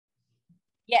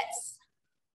Yes.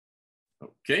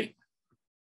 Okay.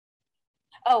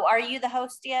 Oh, are you the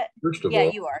host yet? First of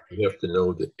all, you are. You have to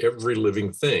know that every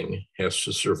living thing has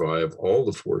to survive all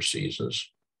the 4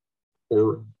 seasons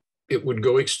or it would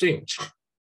go extinct.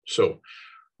 So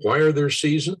why are there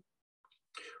seasons?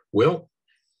 Well,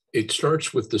 it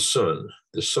starts with the sun.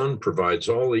 The sun provides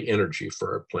all the energy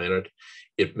for our planet.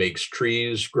 It makes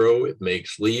trees grow. It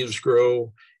makes leaves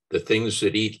grow. The things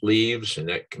that eat leaves, and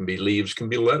that can be leaves, can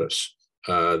be lettuce.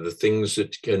 The things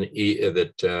that can eat,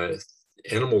 that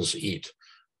animals eat,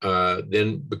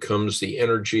 then becomes the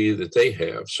energy that they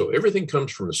have. So everything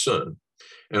comes from the sun,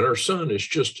 and our sun is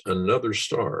just another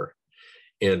star.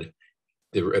 And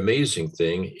the amazing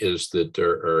thing is that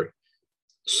there are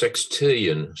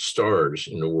sextillion stars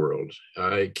in the world.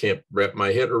 I can't wrap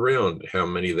my head around how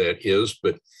many that is,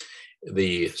 but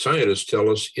the scientists tell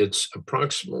us it's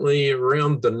approximately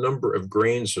around the number of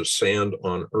grains of sand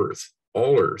on Earth,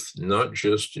 all Earth, not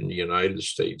just in the United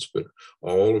States, but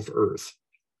all of Earth.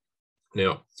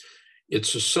 Now,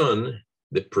 it's the sun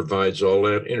that provides all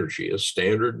that energy, a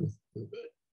standard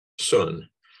sun.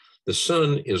 The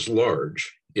sun is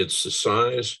large. It's the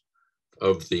size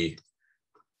of the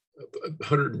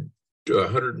 100 to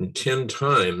 110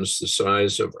 times the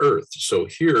size of Earth. So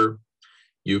here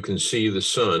you can see the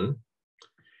sun,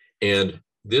 and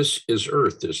this is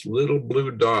Earth. This little blue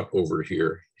dot over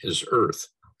here is Earth.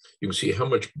 You can see how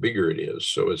much bigger it is.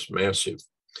 So it's massive.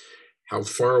 How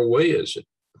far away is it?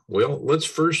 Well, let's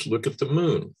first look at the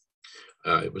moon.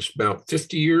 It was about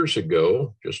 50 years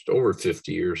ago, just over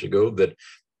 50 years ago, that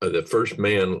the first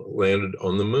man landed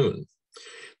on the moon.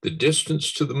 The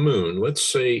distance to the moon, let's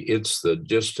say it's the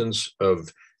distance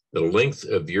of the length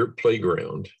of your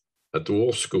playground at the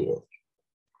Wolf School.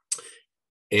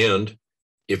 And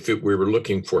if we were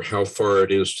looking for how far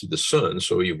it is to the sun,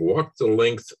 so you've walked the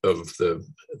length of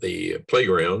the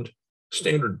playground,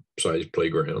 standard size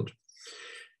playground.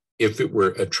 If it were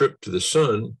a trip to the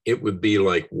sun, it would be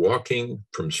like walking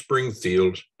from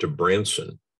Springfield to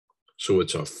Branson. So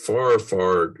it's a far,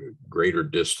 far greater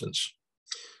distance.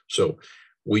 So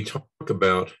we talk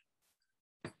about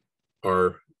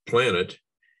our planet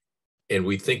and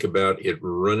we think about it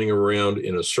running around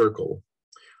in a circle.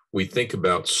 We think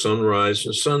about sunrise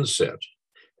and sunset.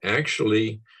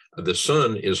 Actually, the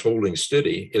sun is holding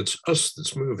steady. It's us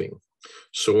that's moving.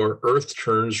 So our Earth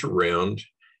turns around.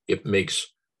 It makes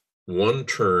one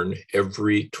turn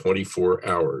every 24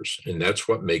 hours, and that's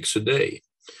what makes a day.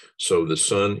 So the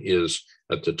sun is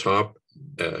at the top.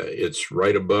 It's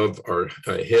right above our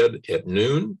head at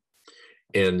noon,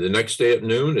 and the next day at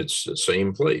noon, it's the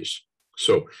same place.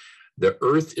 So the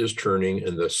Earth is turning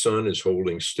and the sun is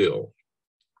holding still.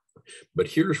 But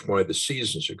here's why the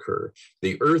seasons occur.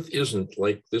 The Earth isn't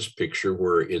like this picture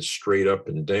where it's straight up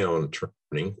and down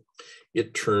turning.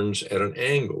 It turns at an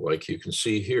angle, like you can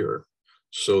see here.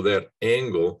 So that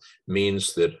angle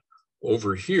means that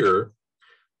over here,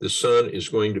 the sun is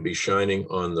going to be shining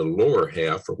on the lower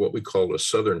half, or what we call the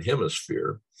southern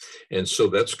hemisphere. And so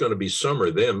that's going to be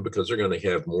summer then, because they're going to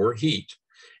have more heat.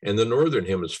 And the northern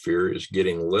hemisphere is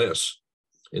getting less.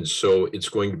 And so it's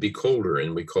going to be colder,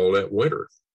 and we call that winter.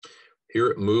 Here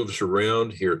it moves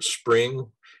around, here it's spring,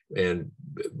 and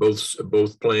both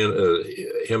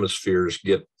hemispheres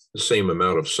get the same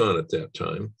amount of sun at that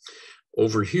time.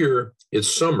 Over here,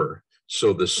 it's summer.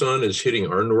 So the sun is hitting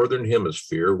our northern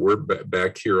hemisphere. We're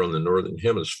back here on the northern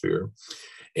hemisphere,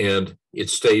 and it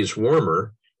stays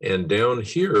warmer. And down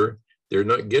here, they're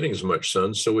not getting as much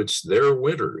sun. So it's their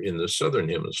winter in the southern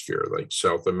hemisphere, like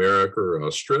South America or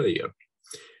Australia.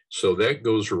 So that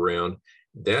goes around.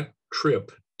 That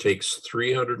trip takes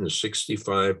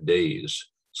 365 days,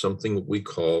 something we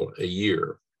call a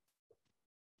year.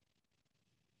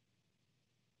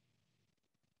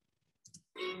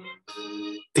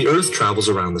 The Earth travels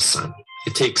around the sun.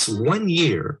 It takes 1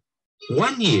 year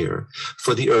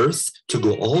for the Earth to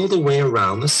go all the way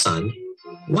around the sun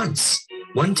one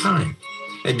time.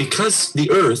 And because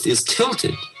the Earth is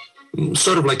tilted,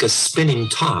 sort of like a spinning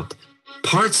top,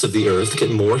 parts of the Earth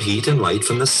get more heat and light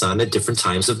from the sun at different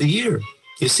times of the year.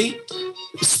 You see,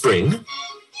 spring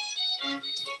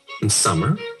and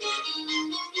summer,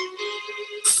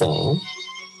 fall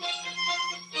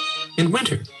and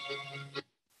winter.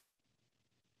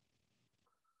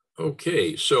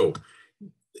 Okay, so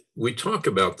we talk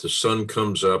about the sun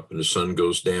comes up and the sun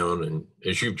goes down. And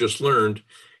as you've just learned,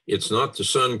 it's not the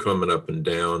sun coming up and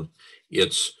down.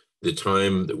 It's the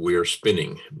time that we are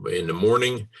spinning. In the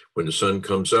morning, when the sun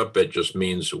comes up, that just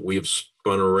means that we've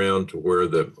spun around to where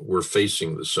we're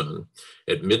facing the sun.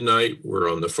 At midnight,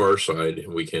 we're on the far side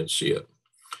and we can't see it.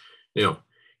 Now,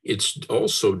 it's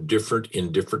also different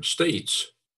in different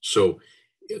states. So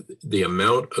the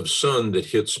amount of sun that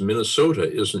hits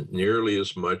Minnesota isn't nearly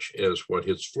as much as what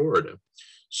hits Florida.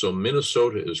 So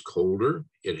Minnesota is colder.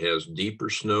 It has deeper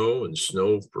snow and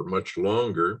snow for much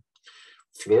longer.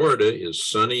 Florida is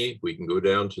sunny. We can go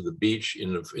down to the beach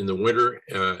in the winter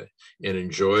and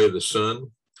enjoy the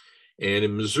sun. And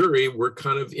in Missouri, we're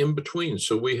kind of in between.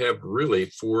 So we have really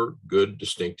 4 good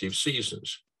distinctive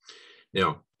seasons.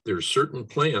 Now, there's certain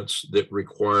plants that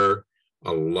require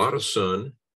a lot of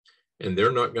sun, and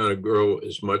they're not going to grow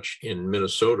as much in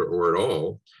Minnesota or at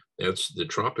all. That's the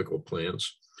tropical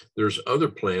plants. There's other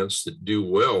plants that do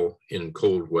well in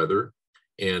cold weather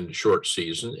and short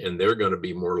season, and they're going to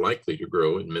be more likely to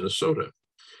grow in Minnesota.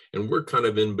 And we're kind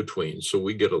of in between, so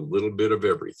we get a little bit of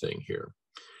everything here.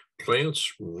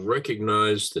 Plants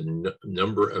recognize the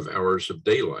number of hours of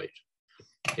daylight.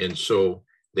 And so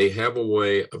they have a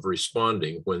way of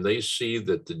responding when they see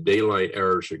that the daylight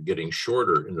hours are getting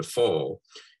shorter in the fall.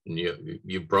 And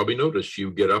you probably noticed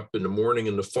you get up in the morning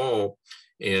in the fall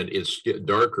and it's get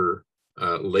darker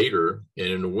later. And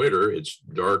in the winter, it's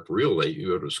dark real late. You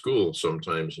go to school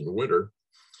sometimes in the winter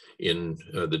in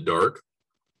the dark.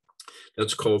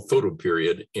 That's called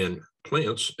photoperiod, and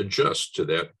plants adjust to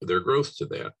that, their growth to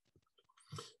that.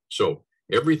 So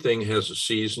everything has a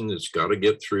season it's got to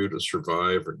get through to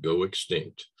survive or go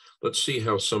extinct. Let's see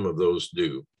how some of those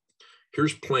do.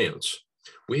 Here's plants.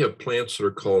 We have plants that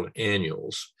are called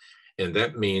annuals, and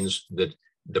that means that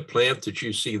the plant that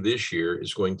you see this year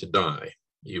is going to die.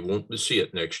 You won't see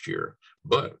it next year,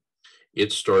 but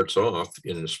it starts off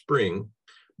in the spring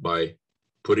by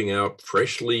putting out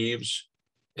fresh leaves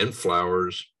and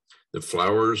flowers. The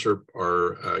flowers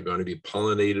are going to be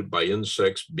pollinated by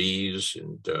insects, bees,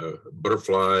 and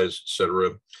butterflies,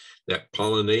 etc. That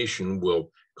pollination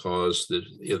will cause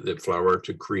the flower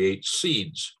to create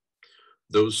seeds.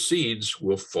 Those seeds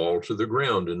will fall to the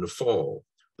ground in the fall.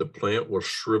 The plant will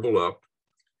shrivel up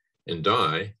and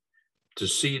die. The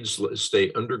seeds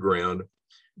stay underground.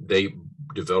 They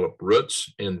develop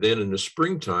roots, and then in the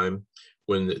springtime,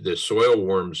 when the soil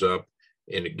warms up,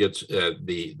 and it gets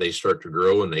they start to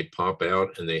grow and they pop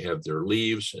out and they have their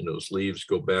leaves, and those leaves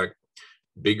go back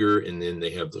bigger, and then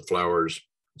they have the flowers.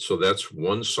 So that's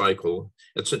one cycle.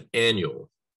 It's an annual.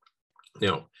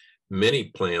 Now, many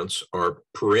plants are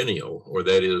perennial, or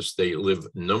that is, they live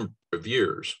a number of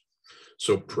years.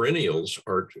 So perennials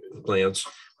are plants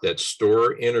that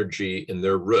store energy in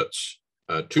their roots.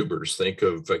 Tubers, think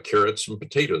of carrots and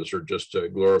potatoes, are just a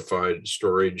glorified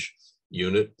storage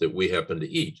unit that we happen to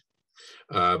eat.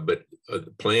 But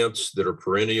plants that are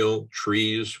perennial,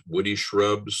 trees, woody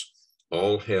shrubs,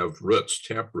 all have roots,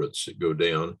 tap roots that go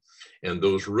down, and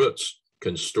those roots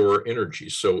can store energy.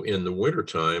 So in the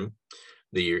wintertime,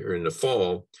 or in the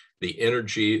fall, the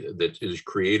energy that is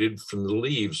created from the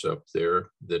leaves up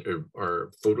there that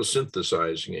are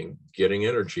photosynthesizing and getting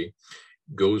energy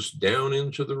goes down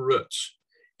into the roots,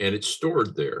 and it's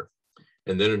stored there.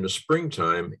 And then in the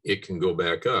springtime, it can go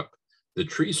back up. The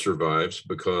tree survives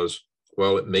because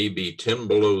while it may be 10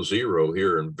 below zero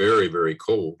here and very, very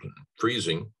cold and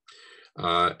freezing,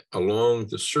 along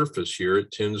the surface here,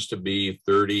 it tends to be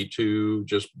 32,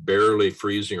 just barely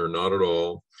freezing or not at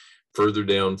all. Further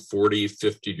down, 40,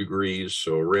 50 degrees.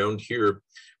 So around here,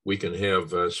 we can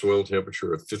have a soil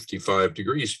temperature of 55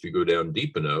 degrees if you go down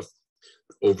deep enough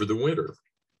over the winter.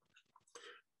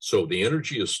 So the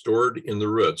energy is stored in the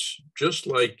roots, just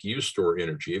like you store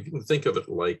energy. If you can think of it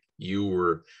like you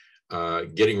were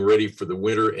getting ready for the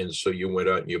winter, and so you went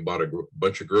out and you bought a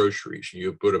bunch of groceries, and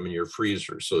you put them in your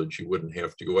freezer so that you wouldn't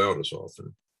have to go out as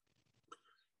often.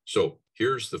 So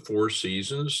here's the 4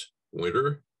 seasons: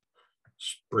 winter,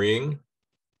 spring,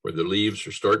 where the leaves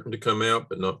are starting to come out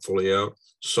but not fully out;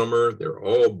 summer, they're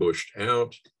all bushed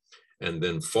out; and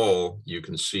then fall, you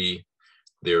can see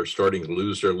they're starting to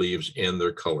lose their leaves and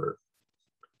their color.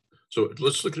 So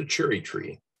let's look at a cherry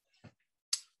tree.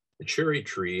 The cherry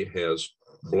tree has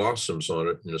blossoms on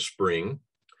it in the spring.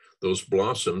 Those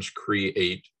blossoms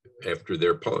create, after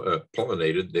they're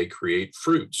pollinated, they create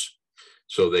fruits.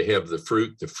 So they have the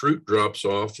fruit drops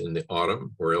off in the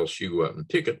autumn, or else you go out and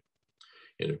pick it,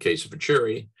 in the case of a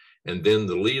cherry, and then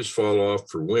the leaves fall off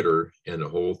for winter and the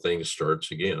whole thing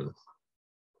starts again.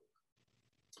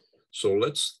 So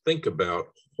let's think about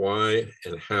why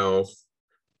and how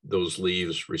those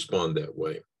leaves respond that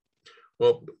way.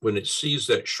 Well, when it sees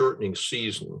that shortening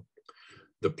season,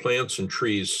 the plants and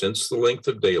trees sense the length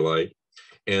of daylight,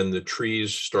 and the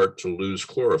trees start to lose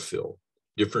chlorophyll.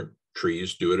 Different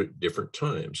trees do it at different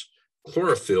times.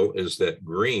 Chlorophyll is that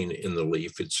green in the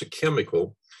leaf. It's a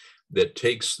chemical that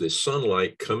takes the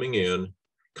sunlight coming in,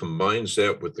 combines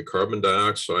that with the carbon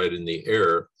dioxide in the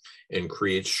air, and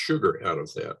creates sugar out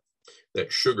of that.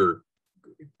 That sugar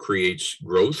creates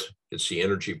growth. It's the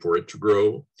energy for it to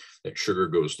grow. That sugar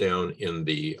goes down in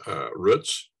the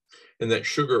roots. And that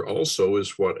sugar also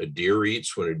is what a deer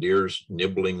eats when a deer's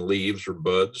nibbling leaves or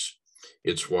buds.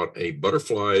 It's what a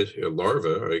butterfly, a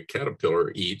larva, a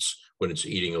caterpillar eats when it's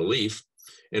eating a leaf.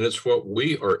 And it's what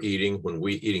we are eating when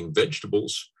we're eating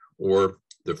vegetables or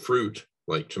the fruit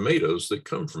like tomatoes that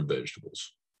come from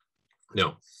vegetables.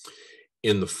 Now,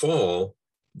 in the fall,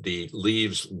 the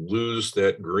leaves lose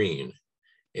that green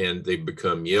and they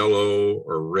become yellow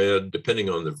or red, depending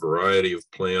on the variety of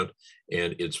plant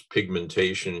and its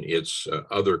pigmentation, its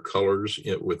other colors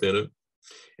within it.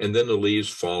 And then the leaves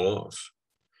fall off.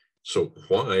 So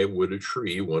why would a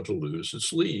tree want to lose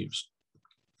its leaves?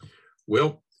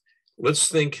 Well, let's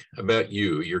think about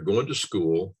you. You're going to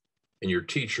school and your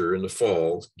teacher in the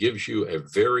fall gives you a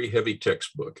very heavy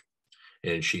textbook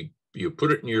and you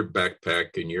put it in your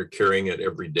backpack and you're carrying it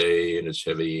every day and it's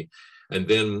heavy. And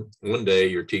then one day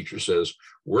your teacher says,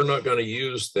 we're not going to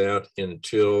use that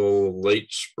until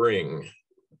late spring.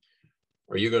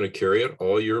 Are you going to carry it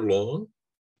all year long?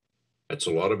 That's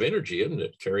a lot of energy, isn't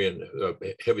it? Carrying a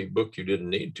heavy book you didn't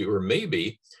need to, or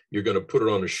maybe you're going to put it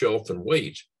on a shelf and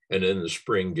wait, and in the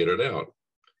spring get it out.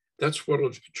 That's what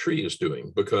a tree is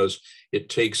doing because it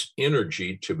takes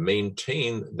energy to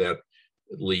maintain that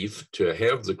leaf, to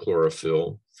have the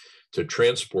chlorophyll, to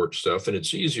transport stuff, and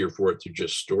it's easier for it to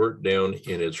just store it down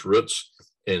in its roots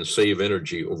and save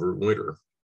energy over winter.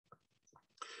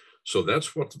 So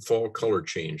that's what the fall color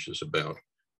change is about.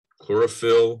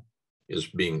 Chlorophyll is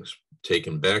being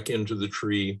taken back into the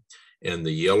tree, and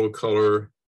the yellow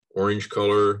color, orange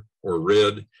color, or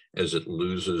red as it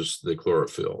loses the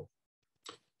chlorophyll.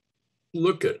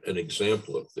 Look at an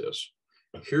example of this.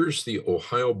 Here's the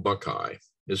Ohio buckeye.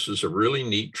 This is a really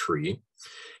neat tree,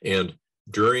 and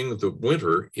during the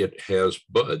winter, it has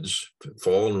buds,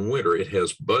 fall and winter, it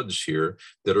has buds here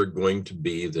that are going to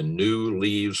be the new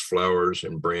leaves, flowers,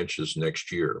 and branches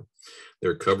next year.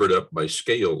 They're covered up by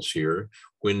scales here.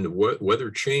 When the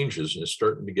weather changes and it's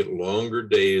starting to get longer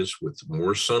days with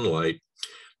more sunlight,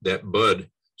 that bud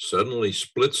suddenly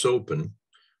splits open,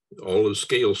 all the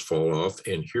scales fall off,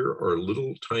 and here are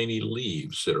little tiny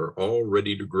leaves that are all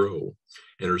ready to grow.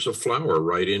 And there's a flower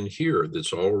right in here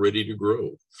that's all ready to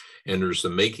grow. And there's the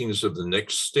makings of the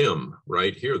next stem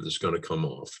right here that's going to come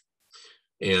off.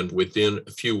 And within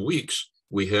a few weeks,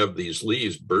 we have these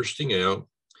leaves bursting out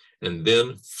and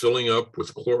then filling up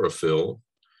with chlorophyll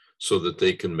so that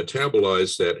they can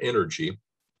metabolize that energy.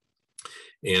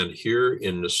 And here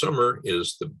in the summer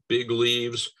is the big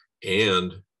leaves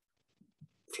and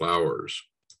flowers.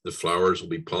 The flowers will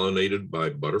be pollinated by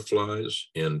butterflies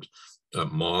and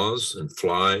moths and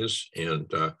flies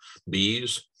and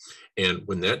bees. And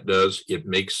when that does, it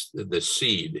makes the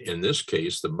seed. In this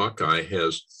case, the buckeye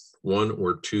has one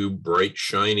or two bright,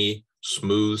 shiny,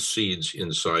 smooth seeds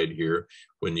inside here.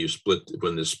 When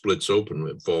this splits open,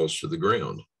 it falls to the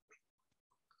ground.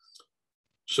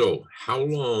 So how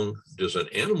long does an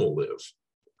animal live?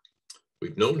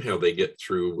 We've known how they get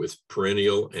through with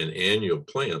perennial and annual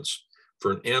plants.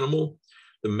 For an animal,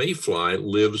 the mayfly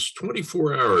lives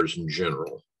 24 hours in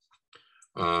general.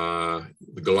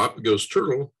 The Galapagos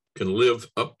turtle can live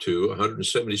up to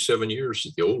 177 years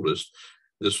at the oldest.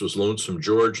 This was Lonesome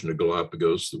George in the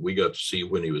Galapagos that we got to see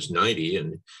when he was 90,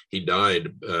 and he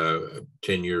died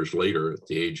 10 years later at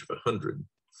the age of 100.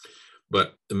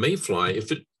 But the mayfly,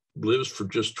 if it lives for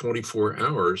just 24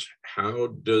 hours, how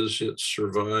does it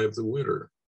survive the winter?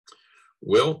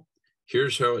 Well,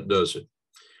 here's how it does it.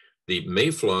 The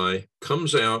mayfly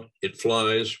comes out, it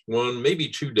flies 1, maybe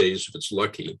 2 days if it's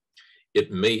lucky.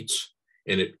 It mates,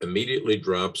 and it immediately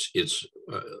drops its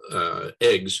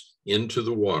eggs into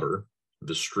the water,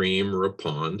 the stream or a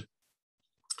pond.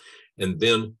 And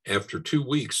then after 2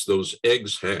 weeks, those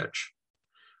eggs hatch.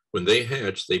 When they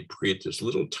hatch, they create this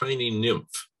little tiny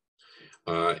nymph.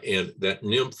 And that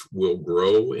nymph will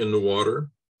grow in the water.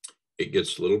 It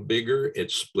gets a little bigger, it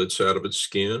splits out of its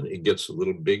skin. It gets a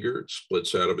little bigger, it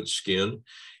splits out of its skin.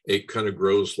 It kind of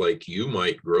grows like you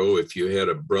might grow if you had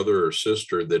a brother or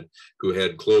sister who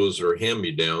had clothes or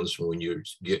hand-me-downs. When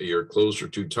your clothes are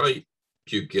too tight,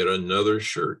 you get another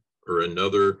shirt or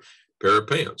another pair of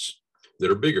pants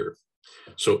that are bigger.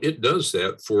 So it does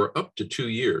that for up to 2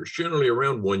 years, generally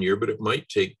around 1 year, but it might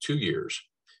take 2 years.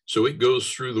 So it goes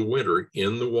through the winter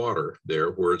in the water there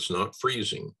where it's not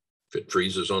freezing. If it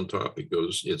freezes on top,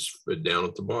 it's down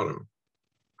at the bottom.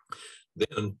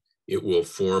 Then it will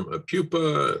form a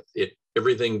pupa.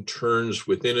 Everything turns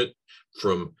within it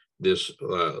from this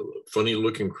funny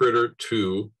looking critter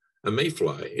to a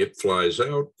mayfly. It flies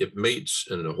out, it mates,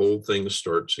 and the whole thing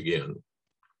starts again.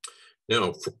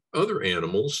 Now, for other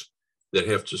animals that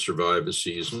have to survive a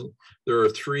season, there are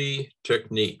 3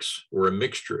 techniques or a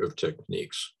mixture of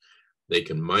techniques. They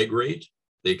can migrate,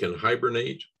 they can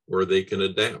hibernate, or they can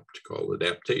adapt, called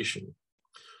adaptation.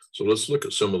 So let's look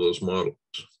at some of those models.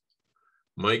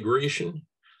 Migration,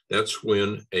 that's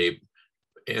when an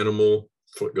animal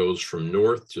goes from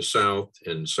north to south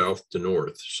and south to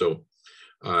north. So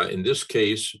in this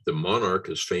case, the monarch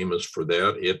is famous for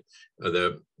that.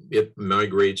 It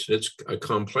migrates, it's a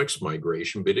complex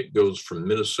migration, but it goes from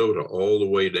Minnesota all the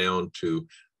way down to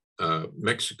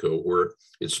Mexico, where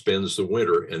it spends the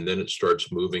winter, and then it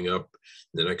starts moving up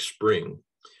the next spring.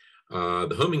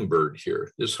 The hummingbird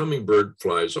here, this hummingbird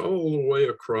flies all the way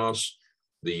across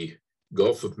the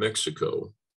Gulf of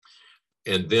Mexico,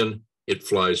 and then it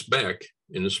flies back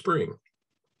in the spring.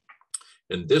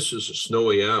 And this is a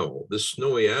snowy owl. This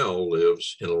snowy owl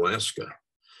lives in Alaska.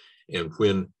 And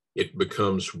when it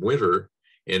becomes winter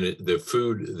and the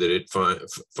food that it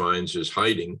finds is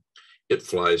hiding, it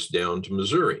flies down to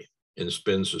Missouri and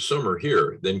spends the summer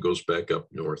here, then goes back up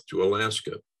north to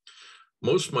Alaska.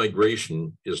 Most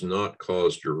migration is not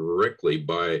caused directly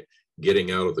by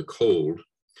getting out of the cold.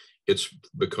 It's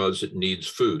because it needs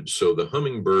food. So the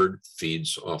hummingbird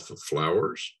feeds off of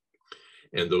flowers,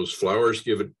 and those flowers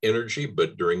give it energy.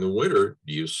 But during the winter,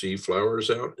 do you see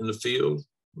flowers out in the field?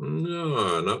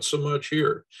 No, not so much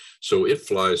here. So it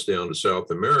flies down to South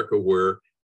America, where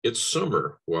it's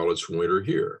summer while it's winter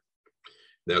here.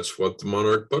 That's what the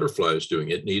monarch butterfly is doing.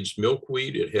 It needs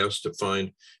milkweed. It has to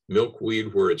find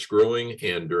milkweed where it's growing,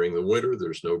 and during the winter,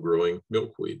 there's no growing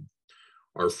milkweed.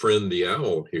 Our friend the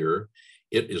owl here,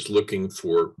 it is looking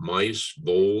for mice,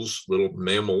 voles, little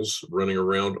mammals running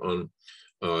around on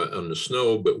the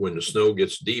snow, but when the snow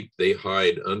gets deep, they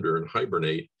hide under and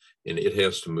hibernate, and it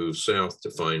has to move south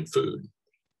to find food.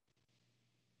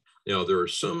 Now, there are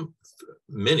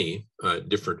many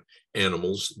different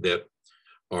animals that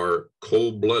are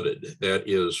cold-blooded. That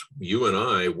is, you and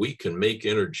I, we can make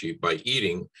energy by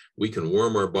eating. We can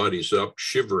warm our bodies up.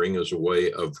 Shivering is a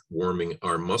way of warming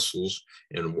our muscles,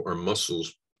 and our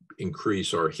muscles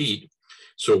increase our heat.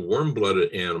 So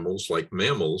warm-blooded animals like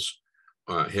mammals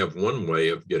have one way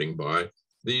of getting by.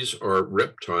 These are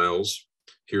reptiles.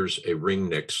 Here's a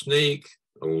ringneck snake,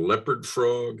 a leopard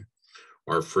frog,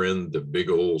 our friend, the big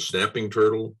old snapping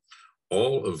turtle.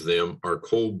 All of them are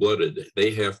cold-blooded.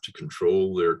 They have to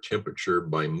control their temperature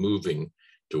by moving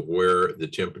to where the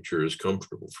temperature is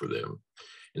comfortable for them.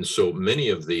 And so many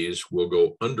of these will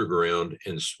go underground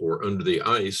or under the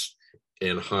ice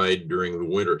and hide during the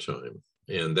wintertime.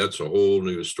 And that's a whole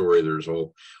new story. There's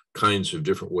all kinds of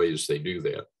different ways they do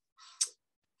that.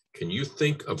 Can you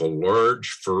think of a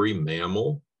large furry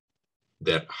mammal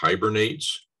that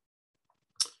hibernates?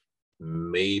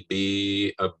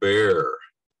 Maybe a bear.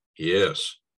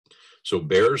 Yes. So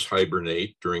bears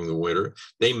hibernate during the winter.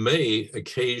 They may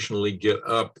occasionally get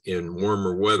up in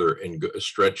warmer weather and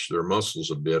stretch their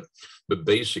muscles a bit, but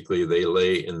basically they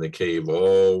lay in the cave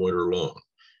all winter long.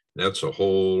 That's a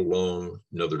whole long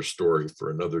another story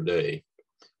for another day.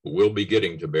 We'll be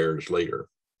getting to bears later.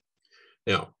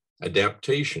 Now,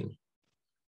 adaptation.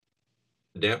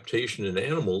 Adaptation in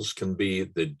animals can be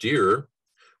the deer,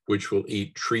 which will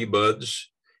eat tree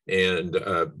buds and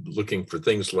looking for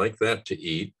things like that to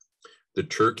eat. The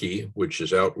turkey, which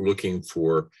is out looking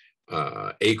for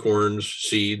acorns,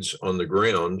 seeds on the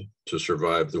ground to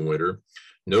survive the winter.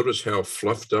 Notice how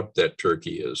fluffed up that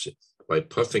turkey is. By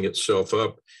puffing itself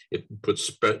up, it puts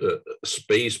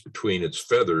space between its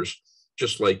feathers,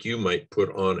 just like you might put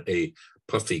on a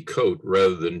puffy coat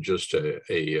rather than just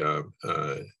a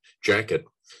jacket,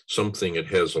 something that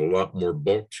has a lot more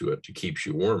bulk to it to keep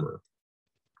you warmer.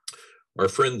 Our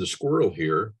friend the squirrel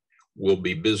here will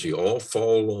be busy all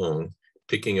fall long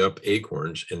picking up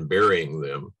acorns and burying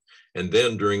them, and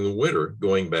then during the winter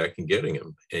going back and getting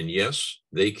them. And yes,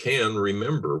 they can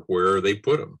remember where they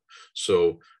put them.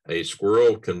 So a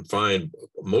squirrel can find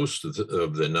most of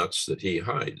the nuts that he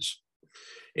hides.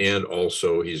 And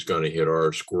also he's going to hit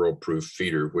our squirrel-proof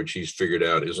feeder, which he's figured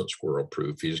out isn't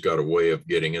squirrel-proof. He's got a way of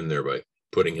getting in there by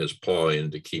putting his paw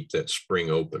in to keep that spring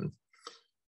open.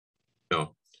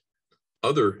 Now,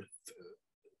 other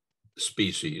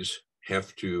species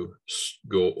have to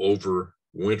go over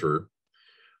winter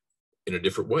in a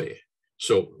different way.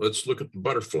 So let's look at the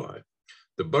butterfly.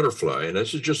 The butterfly, and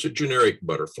this is just a generic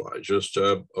butterfly, just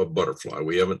a butterfly.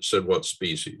 We haven't said what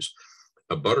species.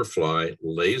 A butterfly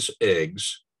lays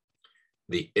eggs.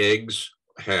 The eggs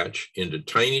hatch into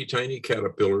tiny, tiny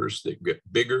caterpillars that get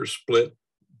bigger, split,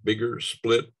 bigger,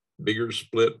 split, bigger,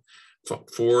 split,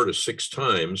 4 to 6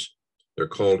 times. They're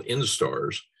called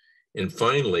instars. And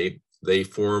finally, they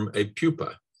form a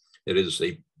pupa. It is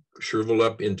they shrivel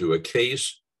up into a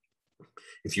case.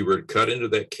 If you were to cut into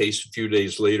that case a few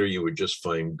days later, you would just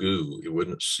find goo. You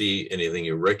wouldn't see anything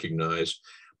you recognize,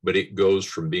 but it goes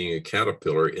from being a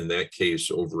caterpillar, in that case,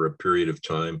 over a period of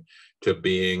time, to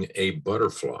being a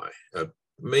butterfly.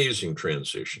 Amazing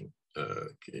transition.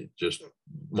 Just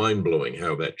mind-blowing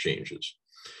how that changes.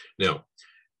 Now,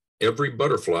 every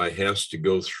butterfly has to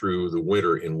go through the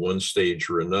winter in one stage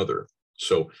or another.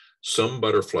 So some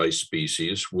butterfly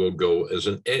species will go as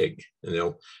an egg,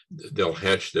 and they'll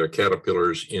hatch their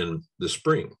caterpillars in the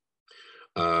spring.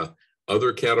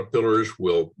 Other caterpillars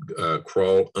will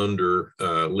crawl under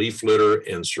leaf litter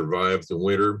and survive the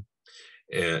winter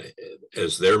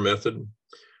as their method.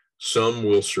 Some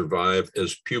will survive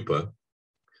as pupa.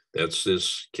 That's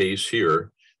this case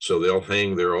here. So they'll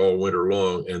hang there all winter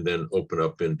long and then open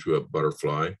up into a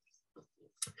butterfly.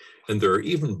 And there are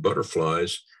even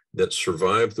butterflies that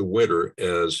survive the winter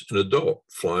as an adult,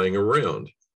 flying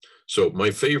around. So my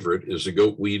favorite is the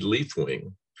goatweed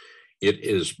leafwing. It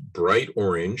is bright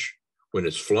orange when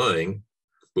it's flying,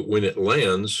 but when it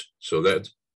lands, and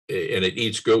it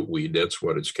eats goatweed, that's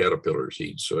what its caterpillars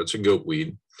eat. So it's a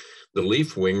goatweed. The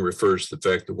leafwing refers to the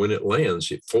fact that when it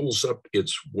lands, it folds up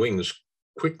its wings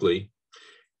quickly,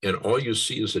 and all you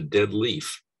see is a dead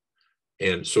leaf.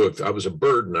 And so if I was a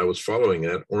bird and I was following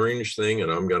that orange thing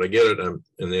and I'm going to get it, and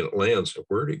then it lands,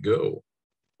 where'd it go?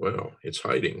 Wow, it's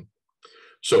hiding.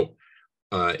 So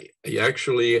I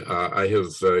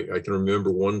can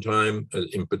remember one time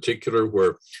in particular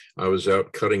where I was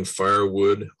out cutting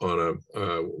firewood on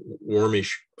a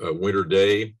warmish winter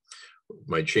day,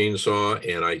 my chainsaw,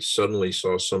 and I suddenly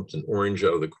saw something orange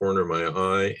out of the corner of my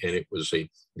eye, and it was a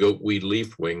goatweed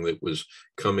leafwing that was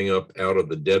coming up out of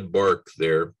the dead bark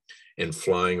there and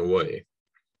flying away.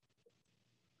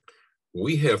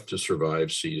 We have to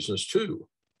survive seasons too.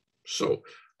 So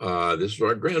this is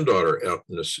our granddaughter out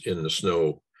in the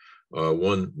snow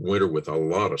one winter with a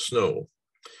lot of snow.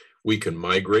 We can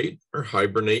migrate or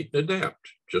hibernate and adapt,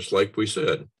 just like we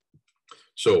said.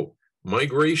 So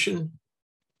migration,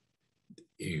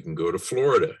 you can go to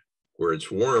Florida where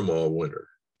it's warm all winter.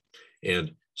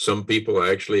 And some people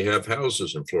actually have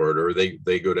houses in Florida, or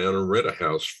they go down and rent a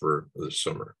house for the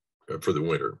summer, for the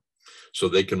winter. So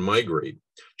they can migrate,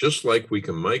 just like we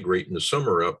can migrate in the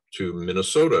summer up to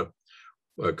Minnesota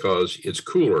because it's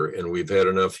cooler and we've had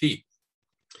enough heat.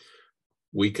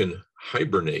 We can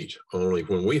hibernate. Only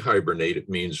when we hibernate, it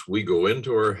means we go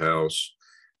into our house,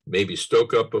 maybe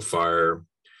stoke up a fire,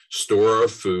 store our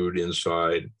food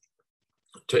inside,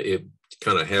 to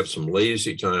kind of have some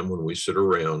lazy time when we sit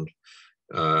around.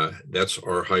 That's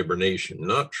our hibernation.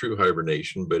 Not true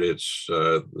hibernation, but it's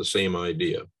the same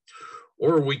idea.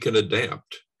 Or we can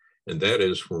adapt. And that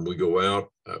is when we go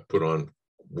out, put on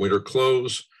winter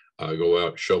clothes, go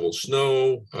out, shovel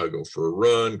snow, go for a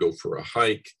run, go for a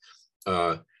hike,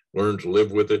 learn to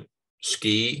live with it,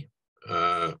 ski,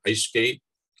 ice skate,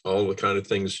 all the kind of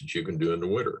things that you can do in the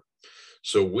winter.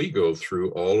 So we go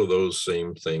through all of those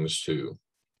same things too.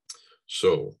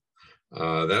 So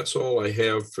that's all I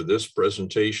have for this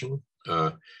presentation.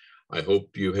 I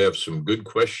hope you have some good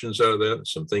questions out of that,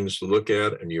 some things to look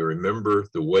at, and you remember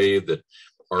the way that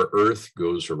our Earth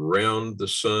goes around the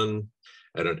sun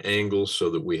at an angle so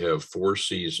that we have 4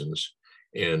 seasons,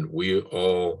 and we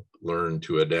all learn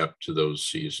to adapt to those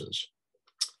seasons.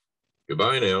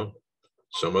 Goodbye now,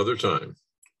 some other time.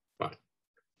 Bye.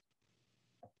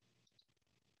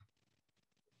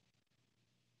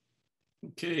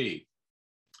 Okay.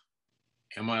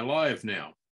 Am I live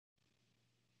now?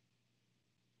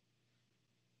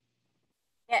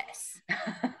 Yes.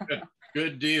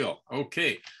 Good deal.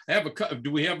 Okay.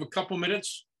 Do we have a couple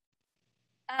minutes?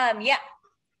 Yeah.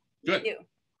 Good.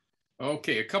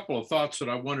 Okay. A couple of thoughts that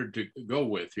I wanted to go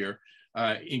with here.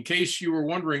 In case you were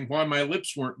wondering why my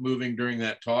lips weren't moving during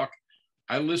that talk,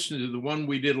 I listened to the one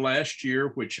we did last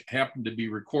year, which happened to be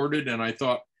recorded, and I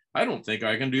thought, I don't think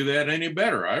I can do that any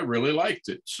better. I really liked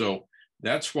it. So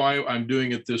that's why I'm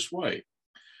doing it this way.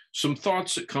 Some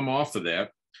thoughts that come off of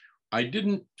that. I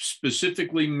didn't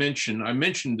specifically mention, I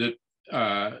mentioned that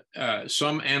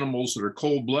some animals that are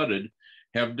cold-blooded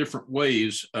have different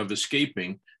ways of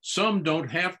escaping. Some don't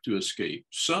have to escape.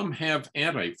 Some have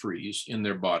antifreeze in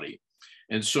their body.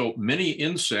 And so many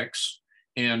insects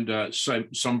and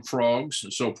some frogs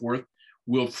and so forth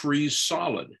will freeze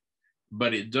solid,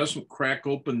 but it doesn't crack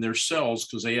open their cells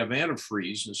because they have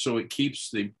antifreeze. And so it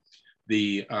keeps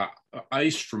the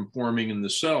ice from forming in the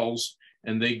cells,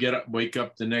 and they wake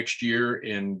up the next year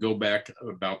and go back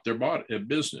about their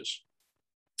business.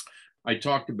 I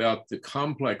talked about the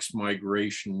complex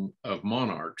migration of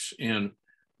monarchs, and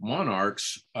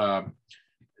monarchs,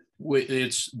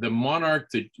 it's the monarch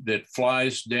that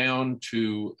flies down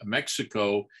to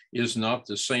Mexico is not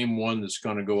the same one that's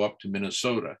going to go up to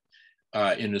Minnesota.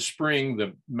 In the spring,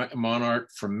 the monarch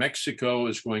from Mexico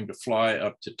is going to fly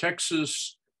up to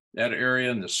Texas, that area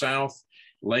in the south,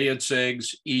 lay its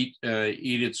eggs, eat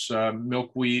its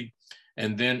milkweed,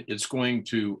 and then it's going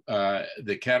to,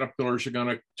 the caterpillars are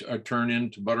going to turn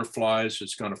into butterflies.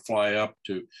 It's going to fly up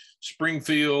to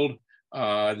Springfield.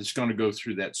 It's going to go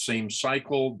through that same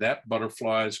cycle. That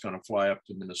butterfly is going to fly up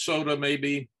to Minnesota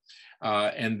maybe.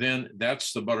 And then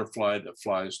that's the butterfly that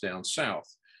flies down south.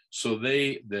 So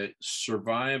they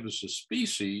survive as a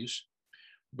species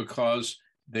because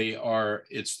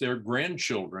it's their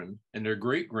grandchildren and their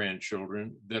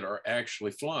great-grandchildren that are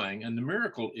actually flying. And the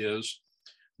miracle is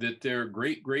that their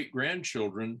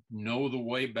great-great-grandchildren know the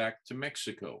way back to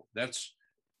Mexico. That's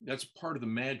part of the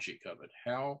magic of it.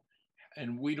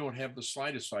 And we don't have the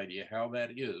slightest idea how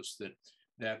that is,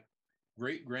 that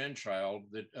great-grandchild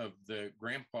of the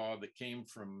grandpa that came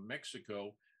from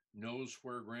Mexico knows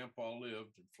where grandpa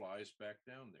lived and flies back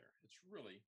down there. It's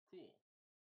really cool.